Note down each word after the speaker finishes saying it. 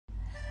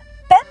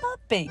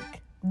Pig,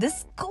 the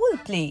school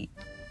play.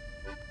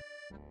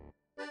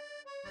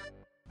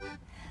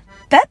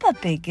 Peppa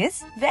Pig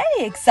is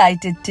very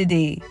excited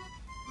today.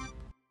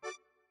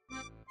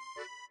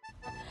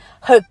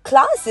 Her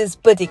class is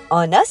putting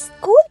on a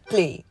school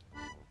play.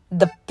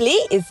 The play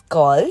is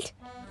called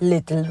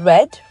Little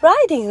Red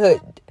Riding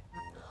Hood.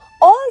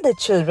 All the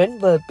children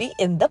will be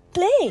in the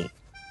play.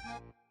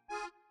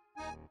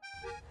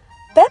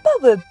 Peppa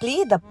will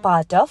play the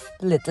part of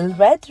Little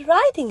Red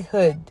Riding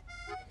Hood.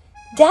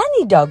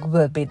 Danny Dog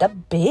will be the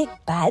big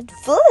bad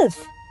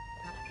wolf.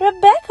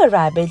 Rebecca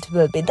Rabbit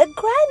will be the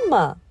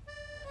grandma.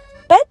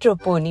 Pedro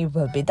Pony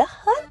will be the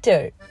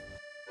hunter.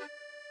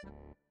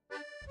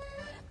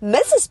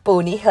 Mrs.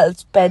 Pony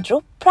helps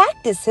Pedro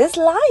practice his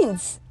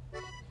lines.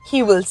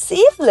 He will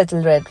save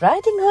Little Red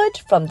Riding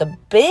Hood from the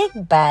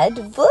big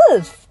bad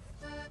wolf.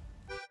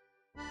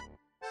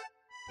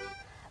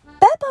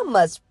 Peppa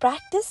must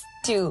practice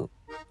too.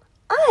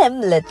 I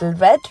am Little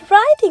Red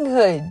Riding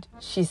Hood,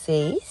 she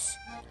says.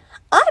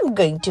 I'm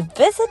going to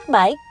visit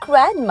my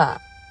grandma.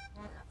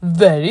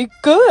 Very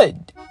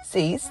good,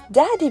 says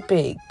Daddy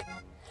Pig.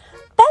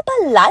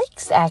 Peppa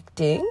likes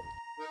acting.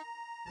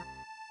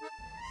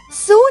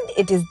 Soon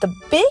it is the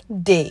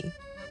big day.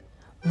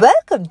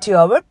 Welcome to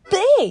our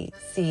play,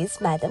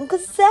 says Madame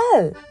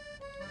Gazelle.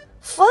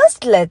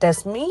 First let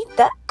us meet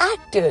the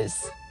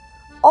actors.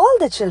 All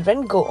the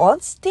children go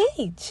on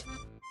stage.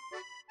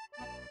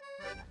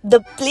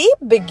 The play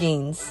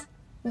begins.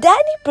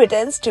 Danny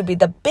pretends to be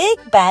the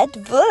big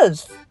bad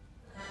wolf.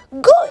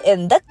 Go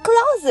in the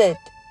closet,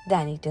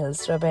 Danny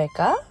tells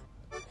Rebecca.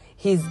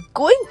 He's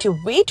going to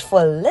wait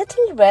for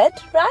Little Red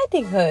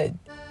Riding Hood.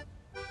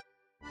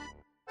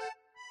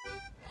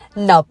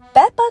 Now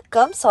Peppa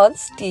comes on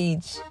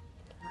stage.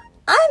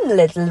 I'm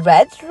Little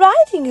Red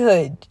Riding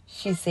Hood,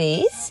 she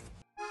says.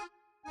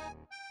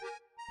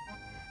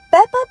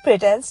 Peppa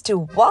pretends to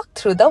walk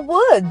through the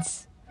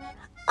woods.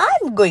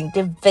 I'm going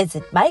to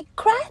visit my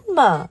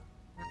grandma.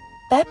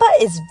 Peppa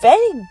is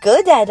very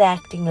good at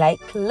acting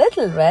like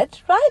Little Red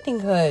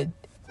Riding Hood.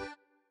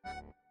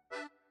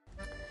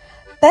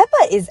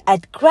 Peppa is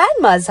at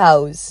Grandma's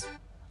house.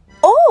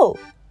 Oh,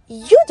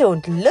 you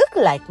don't look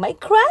like my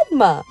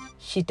grandma,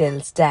 she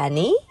tells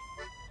Danny.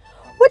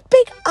 What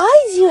big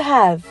eyes you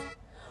have!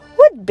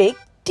 What big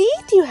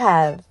teeth you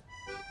have!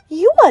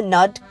 You are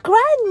not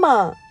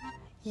Grandma.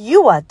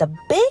 You are the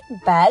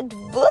big bad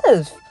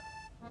wolf.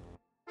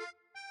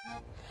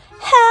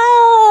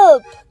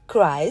 Help!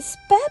 Cries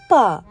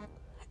Peppa.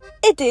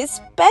 It is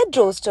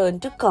Pedro's turn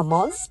to come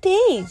on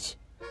stage.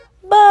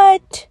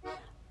 But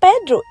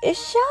Pedro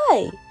is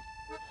shy.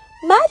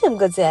 Madame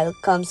Gazelle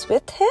comes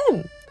with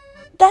him.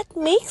 That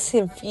makes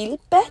him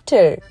feel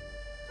better.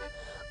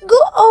 Go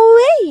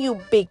away, you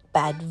big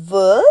bad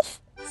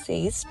wolf,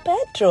 says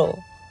Pedro.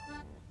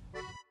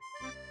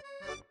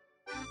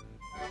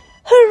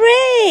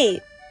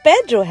 Hooray!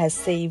 Pedro has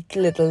saved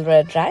Little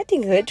Red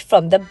Riding Hood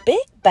from the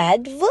big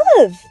bad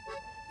wolf.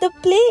 The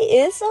play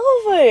is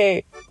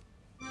over.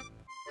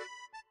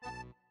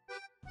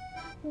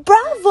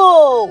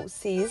 Bravo,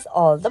 says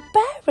all the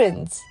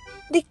parents.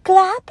 They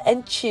clap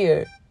and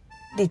cheer.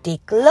 They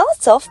take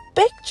lots of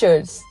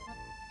pictures.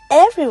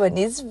 Everyone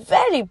is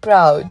very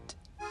proud.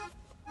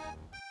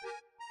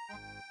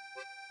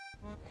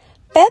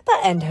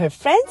 Peppa and her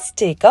friends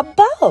take a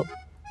bow.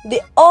 They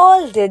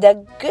all did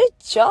a good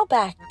job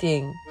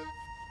acting.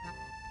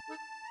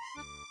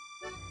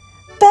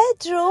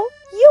 Pedro,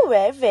 you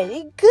were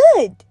very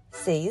good,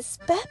 says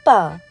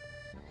Peppa.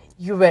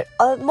 You were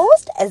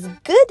almost as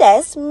good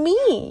as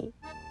me.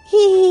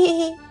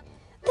 Hee.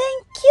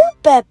 Thank you,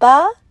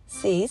 Peppa,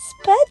 says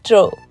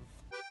Pedro.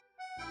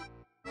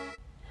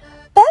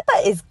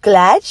 Peppa is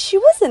glad she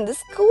was in the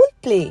school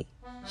play.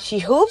 She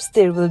hopes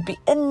there will be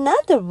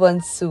another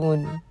one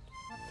soon.